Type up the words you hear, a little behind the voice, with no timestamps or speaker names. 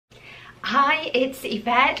Hi, it's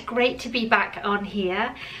Yvette. Great to be back on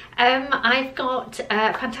here. I've got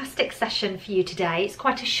a fantastic session for you today. It's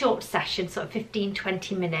quite a short session, sort of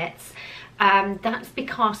 15-20 minutes. That's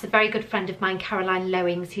because a very good friend of mine, Caroline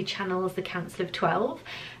Lowings, who channels the Council of 12,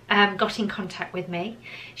 got in contact with me.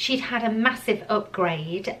 She'd had a massive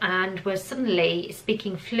upgrade and was suddenly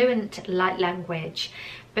speaking fluent light language,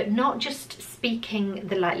 but not just speaking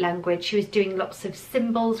the light language. She was doing lots of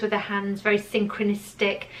symbols with her hands, very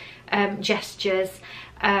synchronistic gestures,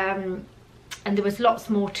 and there was lots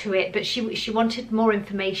more to it, but she wanted more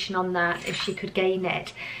information on that if she could gain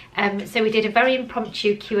it. So we did a very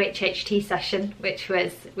impromptu QHHT session, which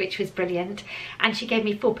was brilliant, and she gave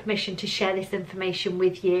me full permission to share this information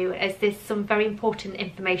with you, as there's some very important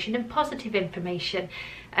information and positive information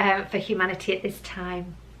for humanity at this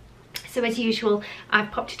time. So as usual,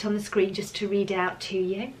 I've popped it on the screen just to read out to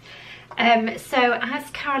you. So as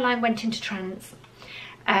Caroline went into trance,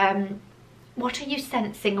 what are you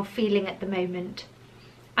sensing or feeling at the moment?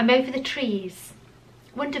 I'm over the trees.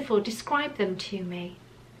 Wonderful, describe them to me.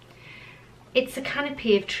 It's a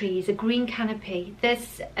canopy of trees, a green canopy.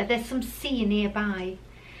 There's some sea nearby.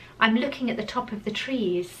 I'm looking at the top of the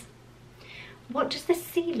trees. What does the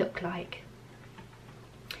sea look like?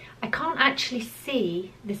 I can't actually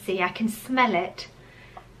see the sea, I can smell it,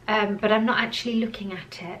 but I'm not actually looking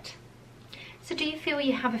at it. So do you feel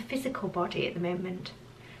you have a physical body at the moment?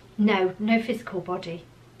 No, no physical body.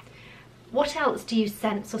 What else do you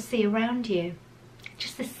sense or see around you?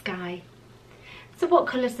 Just the sky. So what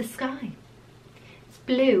colour's the sky? It's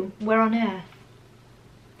blue. We're on Earth.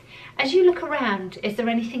 As you look around, is there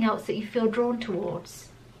anything else that you feel drawn towards?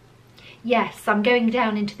 Yes, I'm going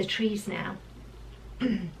down into the trees now.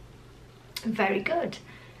 Very good.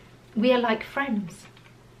 We are like friends.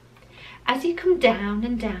 As you come down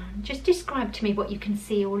and down, just describe to me what you can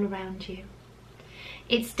see all around you.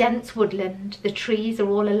 It's dense woodland, the trees are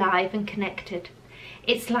all alive and connected.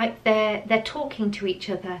 It's like they're talking to each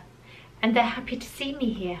other and they're happy to see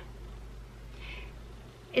me here.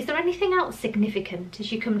 Is there anything else significant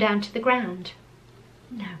as you come down to the ground?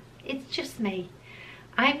 No, it's just me.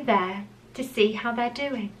 I'm there to see how they're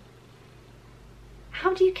doing.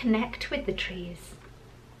 How do you connect with the trees?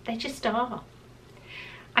 They just are.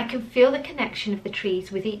 I can feel the connection of the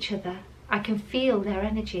trees with each other. I can feel their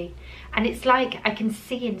energy, and it's like I can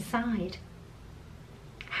see inside.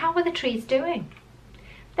 How are the trees doing?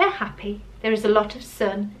 They're happy. There is a lot of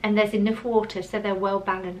sun and there's enough water, so they're well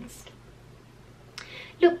balanced.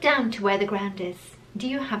 Look down to where the ground is. Do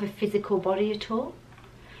you have a physical body at all?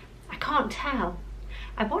 I can't tell.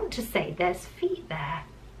 I want to say there's feet there.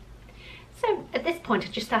 So at this point I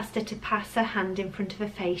just asked her to pass her hand in front of her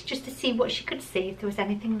face just to see what she could see, if there was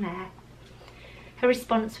anything there. Her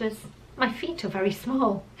response was, my feet are very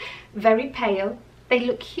small, very pale. They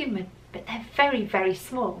look human, but they're very, very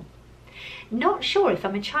small. Not sure if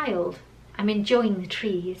I'm a child. I'm enjoying the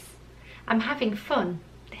trees. I'm having fun.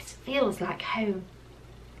 This feels like home.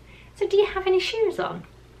 So do you have any shoes on?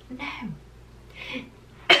 No.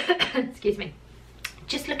 Excuse me.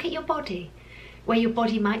 Just look at your body, where your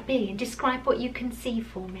body might be, and describe what you can see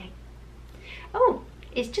for me. Oh,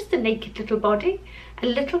 it's just a naked little body. A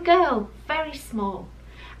little girl, very small.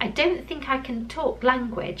 I don't think I can talk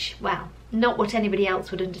language. Well, not what anybody else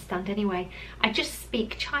would understand anyway. I just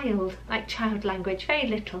speak child, like child language, very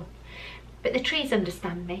little. But the trees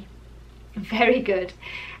understand me. Very good.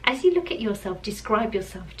 As you look at yourself, describe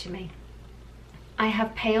yourself to me. I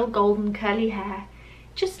have pale golden curly hair,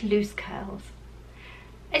 just loose curls.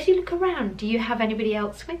 As you look around, do you have anybody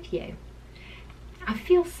else with you? I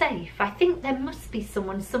feel safe. I think there must be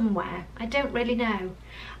someone somewhere. I don't really know.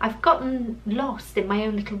 I've gotten lost in my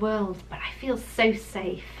own little world, but I feel so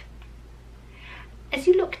safe. As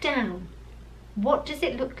you look down, what does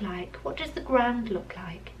it look like? What does the ground look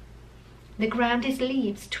like? The ground is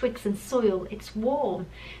leaves, twigs and soil. It's warm,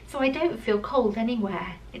 so I don't feel cold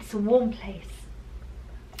anywhere. It's a warm place.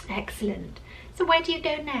 Excellent. So where do you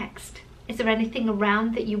go next? Is there anything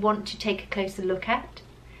around that you want to take a closer look at?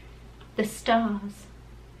 The stars.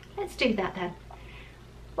 Let's do that then.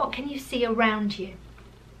 What can you see around you?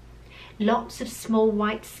 Lots of small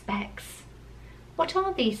white specks. What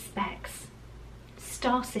are these specks?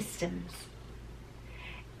 Star systems.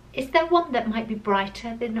 Is there one that might be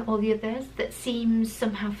brighter than all the others, that seems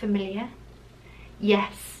somehow familiar?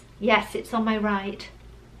 Yes, yes, it's on my right.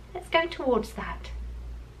 Let's go towards that.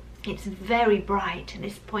 It's very bright, and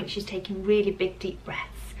at this point she's taking really big deep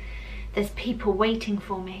breaths. There's people waiting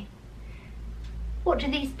for me. What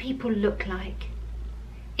do these people look like?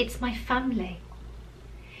 It's my family.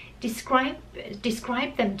 Describe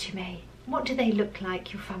them to me. What do they look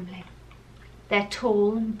like, your family? They're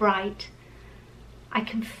tall and bright. I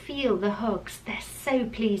can feel the hugs. They're so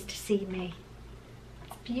pleased to see me.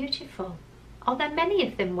 It's beautiful. Are there many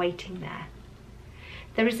of them waiting there?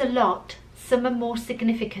 There is a lot. Some are more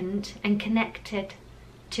significant and connected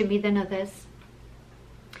to me than others.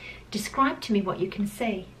 Describe to me what you can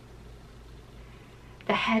see.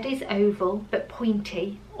 The head is oval but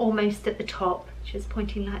pointy, almost at the top. She's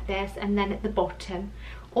pointing like this, and then at the bottom,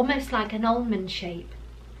 almost like an almond shape.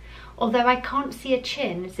 Although I can't see a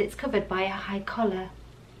chin as it's covered by a high collar.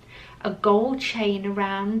 A gold chain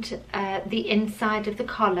around the inside of the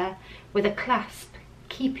collar with a clasp,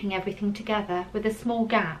 keeping everything together with a small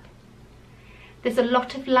gap. There's a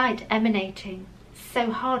lot of light emanating, so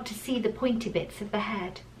hard to see the pointy bits of the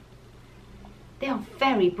head. They are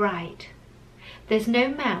very bright. There's no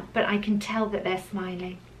mouth, but I can tell that they're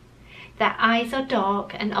smiling. Their eyes are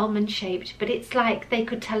dark and almond-shaped, but it's like they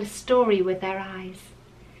could tell a story with their eyes.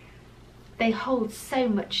 They hold so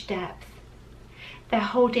much depth. They're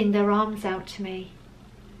holding their arms out to me.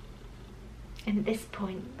 And at this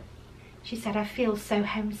point, she said, I feel so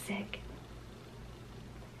homesick.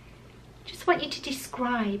 Just want you to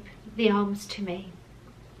describe the arms to me.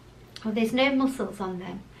 Well, there's no muscles on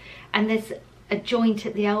them, and there's a joint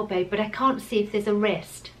at the elbow, but I can't see if there's a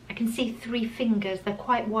wrist. I can see 3 fingers, they're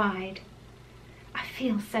quite wide. I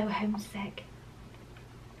feel so homesick.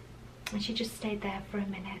 And she just stayed there for a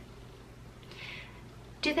minute.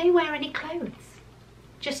 Do they wear any clothes?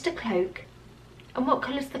 Just a cloak. And what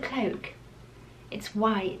colour's the cloak? It's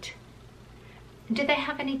white. And do they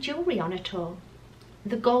have any jewellery on at all?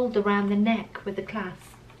 The gold around the neck with the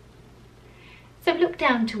clasp. So look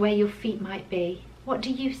down to where your feet might be. What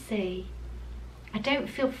do you see? I don't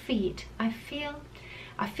feel feet. I feel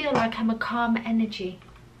like I'm a calm energy.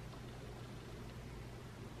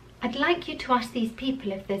 I'd like you to ask these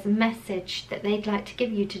people if there's a message that they'd like to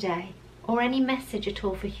give you today, or any message at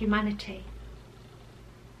all for humanity.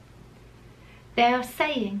 They are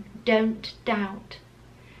saying, don't doubt.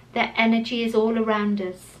 Their energy is all around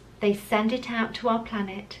us. They send it out to our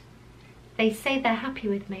planet. They say they're happy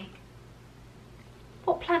with me.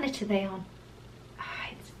 What planet are they on? Oh,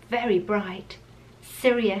 it's very bright.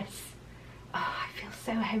 Sirius. Oh, I feel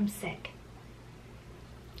so homesick.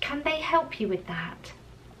 Can they help you with that?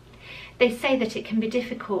 They say that it can be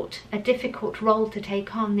difficult, a difficult role to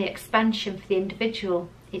take on, the expansion for the individual.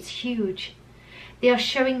 It's huge. They are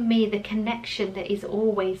showing me the connection that is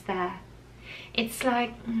always there. It's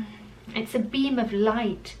like, it's a beam of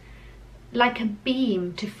light, like a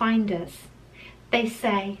beam to find us. They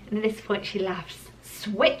say, and at this point she laughs,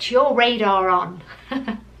 switch your radar on.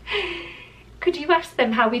 Could you ask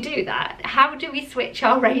them how we do that? How do we switch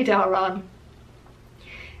our radar on?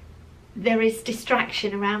 There is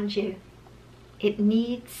distraction around you. It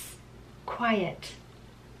needs quiet.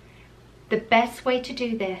 The best way to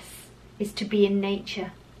do this is to be in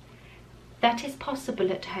nature. That is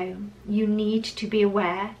possible at home. You need to be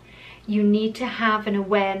aware. You need to have an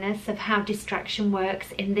awareness of how distraction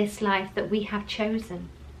works in this life that we have chosen.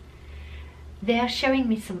 They are showing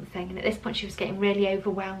me something, and at this point she was getting really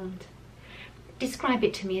overwhelmed. Describe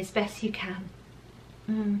it to me as best you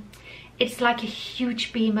can. It's like a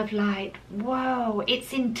huge beam of light. Whoa,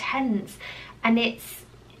 it's intense, and it's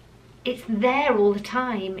there all the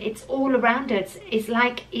time. It's all around us. It's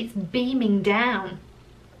like it's beaming down.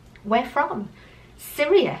 Where from?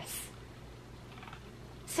 Sirius.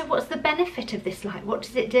 So what's the benefit of this light? What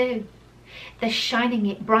does it do? They're shining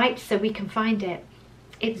it bright so we can find it.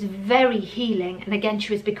 It's very healing. And again,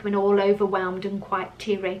 she was becoming all overwhelmed and quite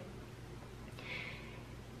teary.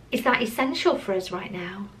 Is that essential for us right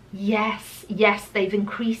now? Yes, yes, they've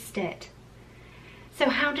increased it. So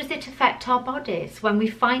how does it affect our bodies when we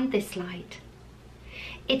find this light?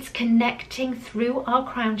 It's connecting through our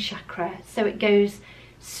crown chakra, so it goes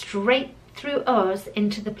straight through us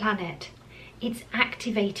into the planet. It's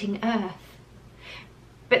activating Earth.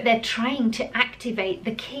 But they're trying to activate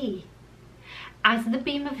the key. As the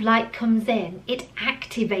beam of light comes in, it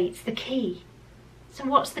activates the key. So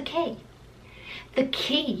what's the key? The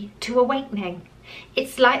key to awakening.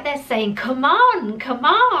 It's like they're saying, come on, come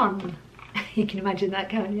on. You can imagine that,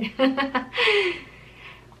 can't you?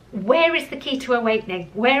 Where is the key to awakening?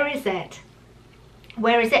 Where is it?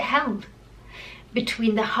 Where is it held?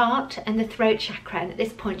 Between the heart and the throat chakra. And at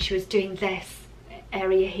this point she was doing this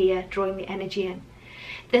area here, drawing the energy in.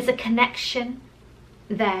 There's a connection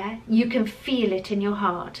there. You can feel it in your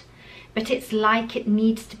heart, but it's like it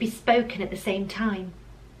needs to be spoken at the same time.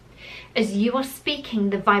 As you are speaking,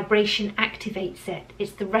 the vibration activates it.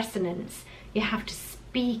 It's the resonance. You have to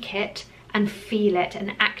speak it and feel it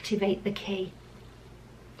and activate the key.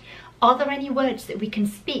 Are there any words that we can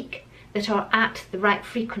speak that are at the right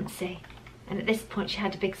frequency. And at this point she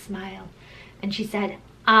had a big smile and she said,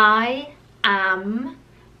 I am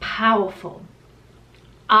powerful.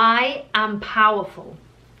 I am powerful.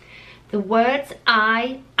 The words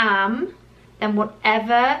I am, then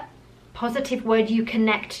whatever positive word you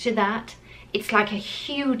connect to that, it's like a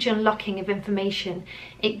huge unlocking of information.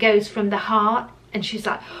 It goes from the heart, and she's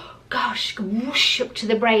like, gosh, whoosh up to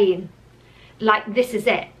the brain. Like, this is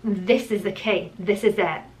it. This is the key. This is it.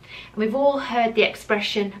 And we've all heard the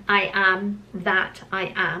expression, I am that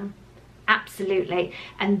I am. Absolutely.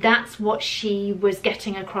 And that's what she was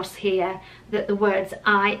getting across here, that the words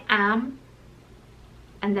I am,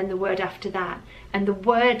 and then the word after that. And the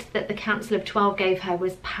word that the Council of 12 gave her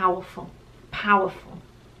was powerful. Powerful.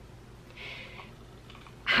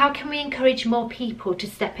 How can we encourage more people to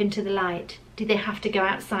step into the light? Do they have to go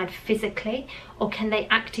outside physically, or can they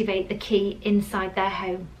activate the key inside their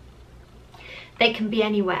home? They can be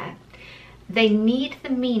anywhere. They need the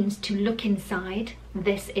means to look inside.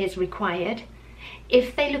 This is required.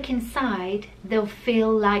 If they look inside, they'll feel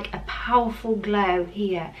like a powerful glow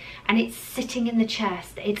here, and it's sitting in the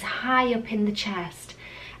chest. It's high up in the chest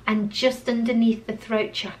and just underneath the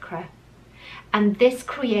throat chakra. And this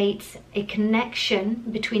creates a connection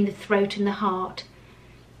between the throat and the heart.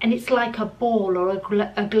 And it's like a ball or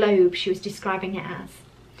a globe, she was describing it as.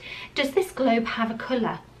 Does this globe have a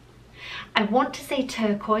colour? I want to say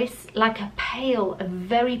turquoise, like a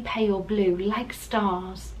very pale blue, like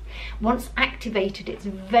stars. Once activated, it's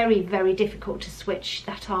very, very difficult to switch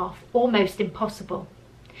that off, almost impossible.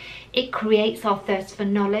 It creates our thirst for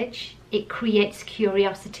knowledge, it creates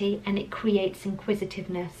curiosity, and it creates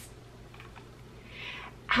inquisitiveness.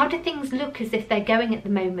 How do things look as if they're going at the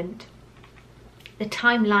moment? The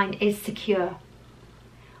timeline is secure.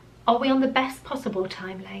 Are we on the best possible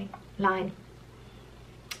timeline?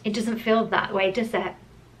 It doesn't feel that way, does it?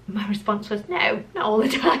 My response was no, not all the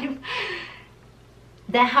time.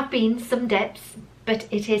 There have been some dips, but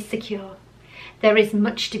it is secure. There is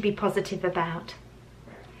much to be positive about.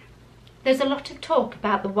 There's a lot of talk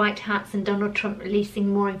about the White Hats and Donald Trump releasing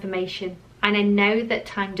more information, and I know that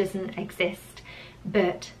time doesn't exist.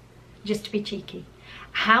 But just to be cheeky,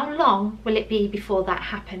 how long will it be before that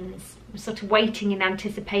happens? I'm sort of waiting in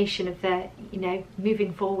anticipation of the,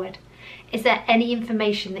 moving forward. Is there any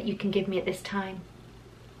information that you can give me at this time?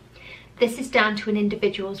 This is down to an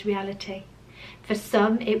individual's reality. For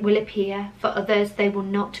some it will appear, for others they will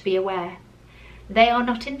not be aware. They are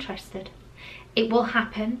not interested. It will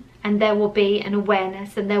happen, and there will be an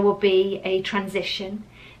awareness, and there will be a transition.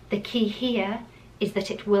 The key here is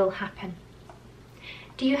that it will happen.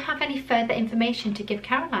 Do you have any further information to give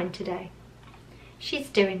Caroline today? She's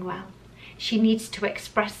doing well. She needs to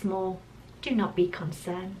express more. Do not be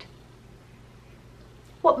concerned.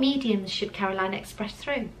 What mediums should Caroline express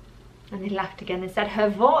through? And they laughed again and said, her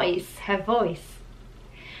voice, her voice.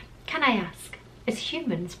 Can I ask, as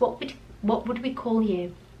humans, what would we call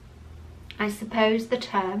you? I suppose the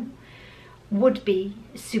term would be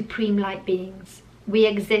supreme light beings. We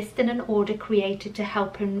exist in an order created to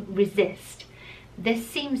help and resist. This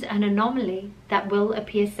seems an anomaly that will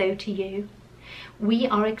appear so to you. We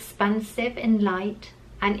are expansive in light,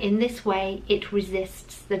 and in this way it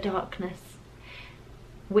resists the darkness,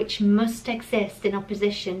 which must exist in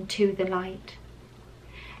opposition to the light.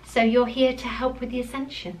 So you're here to help with the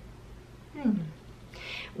Ascension.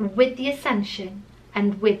 With the Ascension,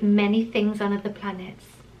 and with many things on other planets,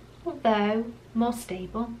 although more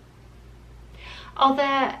stable. Are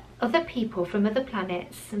there other people from other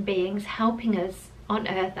planets and beings helping us on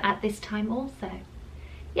Earth at this time also?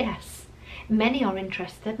 Yes, many are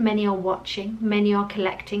interested, many are watching, many are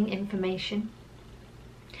collecting information.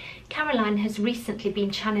 Caroline has recently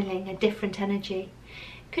been channeling a different energy.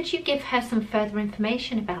 Could you give her some further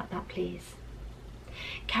information about that, please?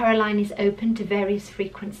 Caroline is open to various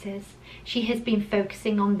frequencies. She has been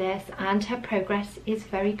focusing on this, and her progress is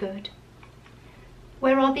very good.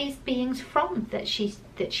 Where are these beings from that she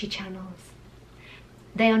channels?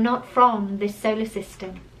 They are not from this solar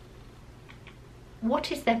system.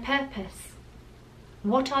 What is their purpose?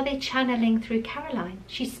 What are they channeling through Caroline?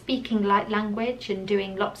 She's speaking light language and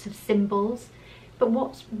doing lots of symbols, but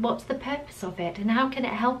what's the purpose of it, and how can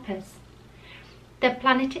it help us? The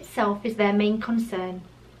planet itself is their main concern.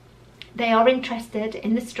 They are interested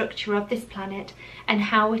in the structure of this planet and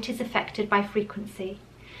how it is affected by frequency.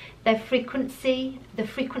 The frequency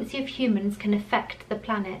of humans can affect the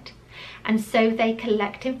planet, and so they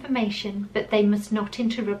collect information, but they must not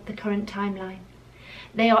interrupt the current timeline.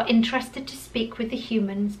 They are interested to speak with the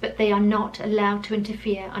humans, but they are not allowed to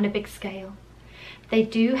interfere on a big scale. They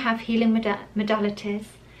do have healing modalities,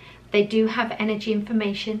 They do have energy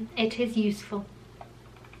information. It is useful.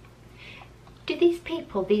 Do these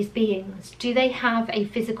people, these beings, do they have a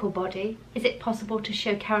physical body? Is it possible to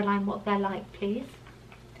show Caroline what they're like, please?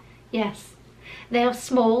 Yes. They are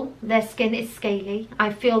small, their skin is scaly.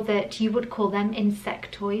 I feel that you would call them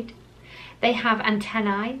insectoid. They have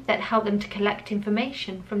antennae that help them to collect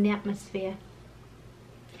information from the atmosphere.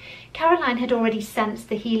 Caroline had already sensed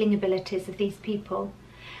the healing abilities of these people.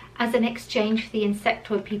 As an exchange for the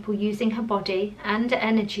insectoid people using her body and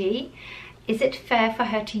energy, is it fair for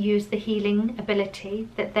her to use the healing ability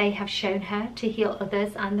that they have shown her to heal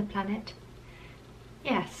others and the planet?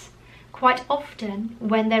 Yes. Quite often,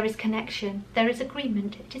 when there is connection, there is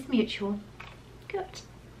agreement. It is mutual. Good.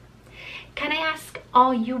 Can I ask,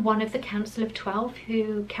 are you one of the Council of 12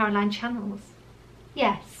 who Caroline channels?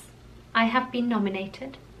 Yes. I have been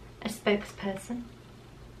nominated a spokesperson.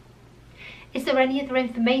 Is there any other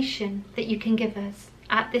information that you can give us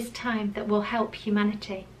at this time that will help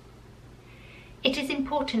humanity? It is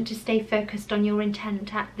important to stay focused on your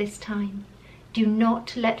intent at this time. Do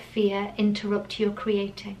not let fear interrupt your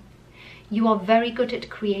creating. You are very good at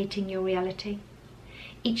creating your reality.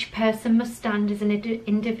 Each person must stand as an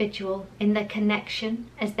individual in their connection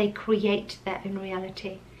as they create their own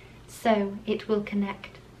reality. So it will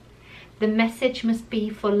connect. The message must be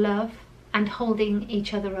for love and holding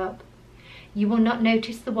each other up. You will not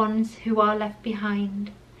notice the ones who are left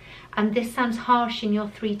behind. And this sounds harsh in your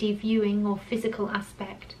 3D viewing or physical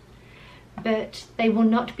aspect, but they will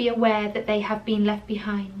not be aware that they have been left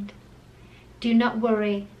behind. Do not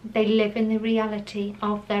worry, they live in the reality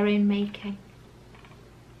of their own making.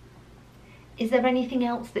 Is there anything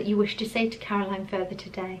else that you wish to say to Caroline further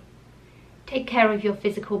today? Take care of your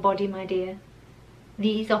physical body, my dear.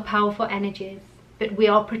 These are powerful energies, but we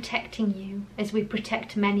are protecting you as we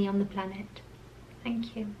protect many on the planet.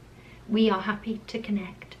 Thank you. We are happy to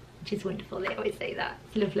connect, which is wonderful. They always say that.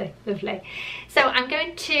 It's lovely, lovely. So I'm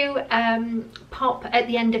going to pop at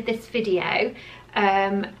the end of this video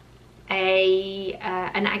an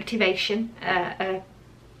activation,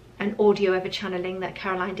 an audio of a channeling that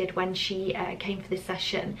Caroline did when she came for this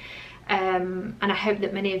session. And I hope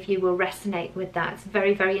that many of you will resonate with that. It's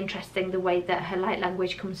very, very interesting the way that her light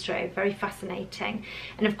language comes through, very fascinating.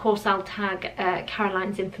 And of course I'll tag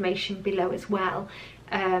Caroline's information below as well.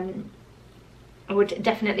 I would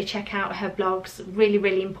definitely check out her blogs, really,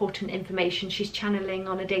 really important information she's channeling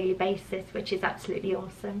on a daily basis, which is absolutely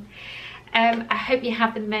awesome. I hope you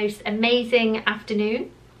have the most amazing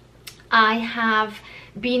afternoon. I have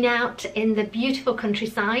been out in the beautiful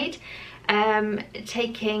countryside,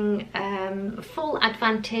 taking full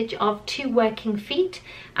advantage of 2 working feet.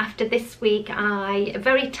 After this week I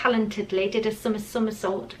very talentedly did a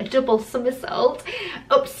double somersault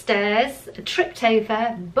upstairs, tripped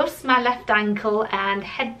over, bust my left ankle and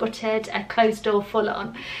head-butted a closed door full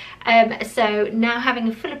on. So now having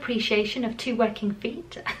a full appreciation of 2 working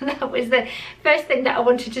feet. That was the first thing that I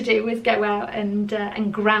wanted to do, was go out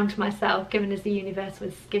and ground myself, given as the universe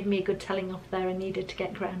was giving me a good telling off there. I needed to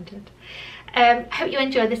get grounded. Hope you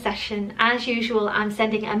enjoy the session. As usual, I'm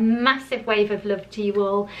sending a massive wave of love to you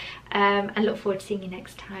all, and look forward to seeing you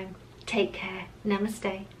next time. Take care.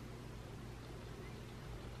 Namaste.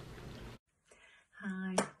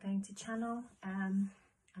 Hi, going to channel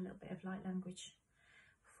a little bit of light language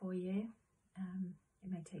for you.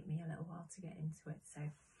 It may take me a little while to get into it, so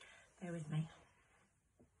bear with me.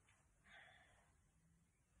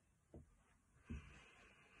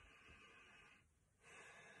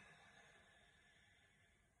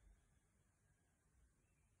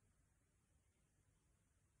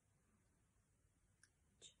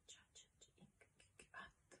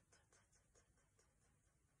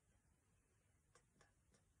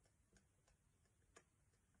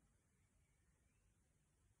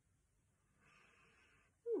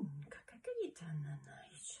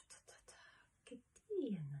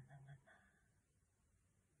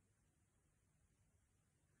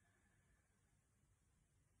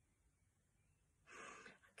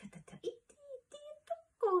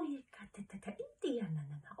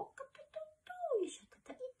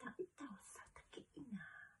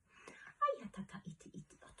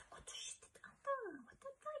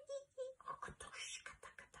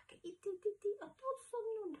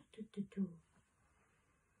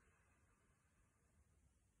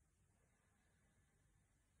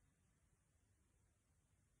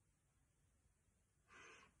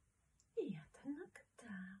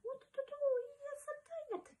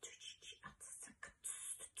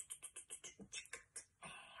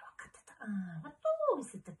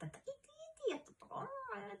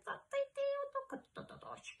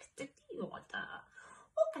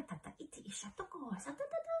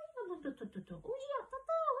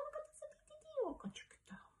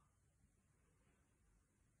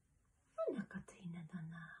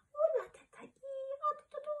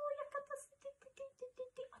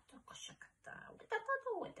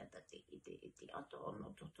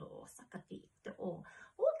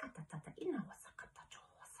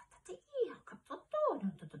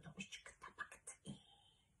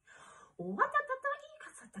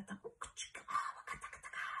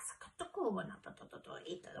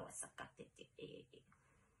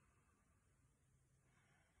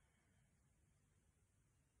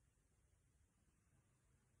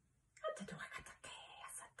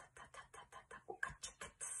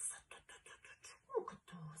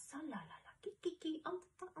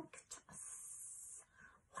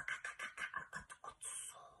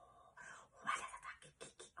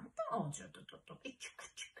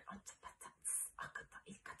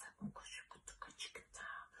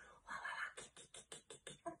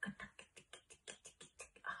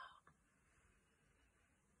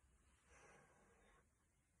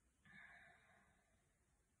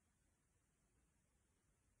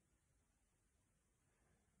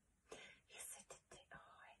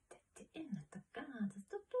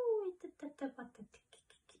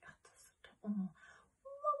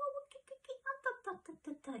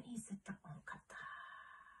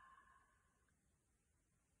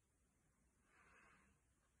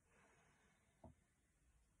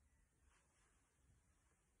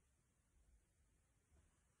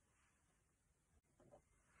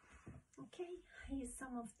 Okay, here's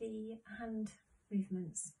some of the hand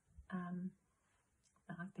movements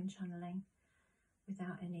that I've been channeling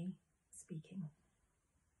without any speaking.